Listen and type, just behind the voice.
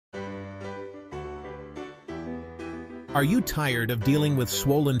Are you tired of dealing with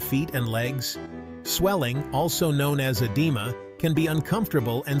swollen feet and legs? Swelling, also known as edema, can be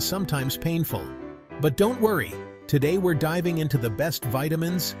uncomfortable and sometimes painful. But don't worry, today we're diving into the best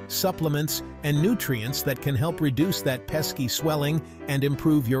vitamins, supplements, and nutrients that can help reduce that pesky swelling and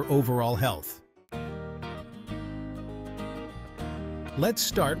improve your overall health. Let's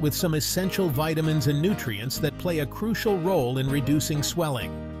start with some essential vitamins and nutrients that play a crucial role in reducing swelling.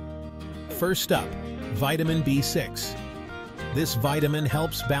 First up, vitamin B6. This vitamin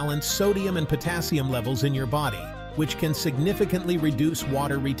helps balance sodium and potassium levels in your body, which can significantly reduce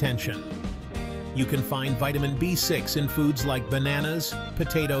water retention. You can find vitamin B6 in foods like bananas,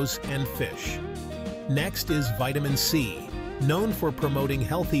 potatoes, and fish. Next is vitamin C, known for promoting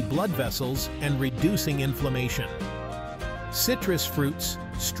healthy blood vessels and reducing inflammation. Citrus fruits,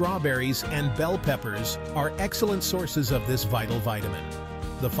 strawberries, and bell peppers are excellent sources of this vital vitamin.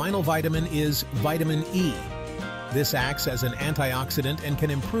 The final vitamin is vitamin E. This acts as an antioxidant and can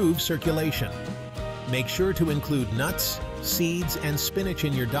improve circulation. Make sure to include nuts, seeds, and spinach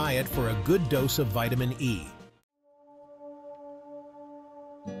in your diet for a good dose of vitamin E.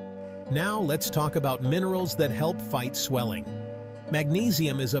 Now let's talk about minerals that help fight swelling.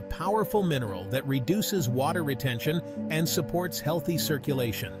 Magnesium is a powerful mineral that reduces water retention and supports healthy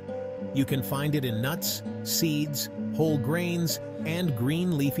circulation. You can find it in nuts, seeds, whole grains, and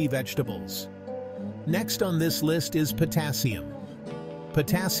green leafy vegetables. Next on this list is potassium.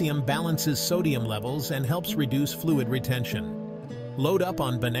 Potassium balances sodium levels and helps reduce fluid retention. Load up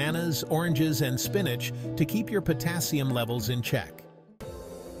on bananas, oranges, and spinach to keep your potassium levels in check.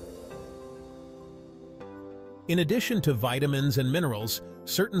 In addition to vitamins and minerals,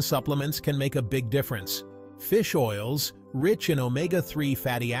 certain supplements can make a big difference. Fish oils, rich in omega-3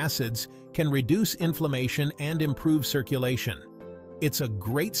 fatty acids, can reduce inflammation and improve circulation. It's a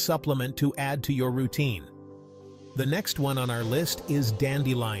great supplement to add to your routine. The next one on our list is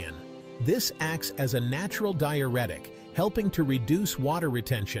dandelion. This acts as a natural diuretic, helping to reduce water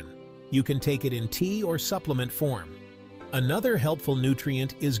retention. You can take it in tea or supplement form. Another helpful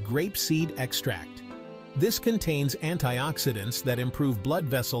nutrient is grapeseed extract. This contains antioxidants that improve blood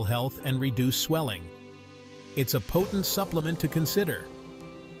vessel health and reduce swelling. It's a potent supplement to consider.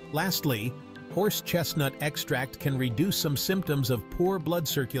 Lastly, horse chestnut extract can reduce some symptoms of poor blood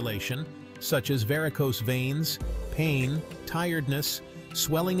circulation, such as varicose veins, pain, tiredness,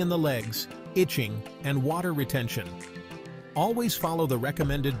 swelling in the legs, itching, and water retention. Always follow the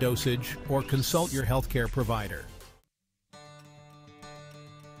recommended dosage or consult your healthcare provider.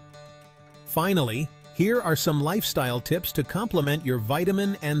 Finally, here are some lifestyle tips to complement your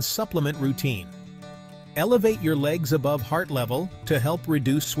vitamin and supplement routine. Elevate your legs above heart level to help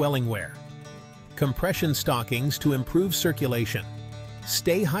reduce swelling wear. Compression stockings to improve circulation.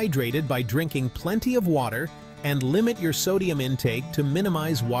 Stay hydrated by drinking plenty of water and limit your sodium intake to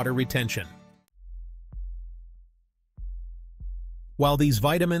minimize water retention. While these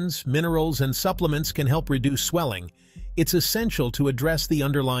vitamins, minerals, and supplements can help reduce swelling, it's essential to address the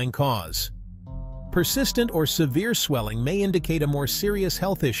underlying cause. Persistent or severe swelling may indicate a more serious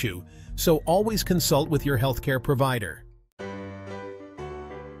health issue, so always consult with your healthcare provider.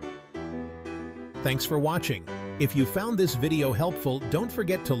 Thanks for watching. If you found this video helpful, don't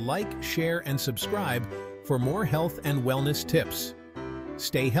forget to like, share, and subscribe for more health and wellness tips.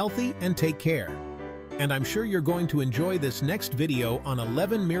 Stay healthy and take care. And I'm sure you're going to enjoy this next video on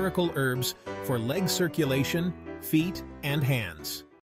 11 miracle herbs for leg circulation, feet, and hands.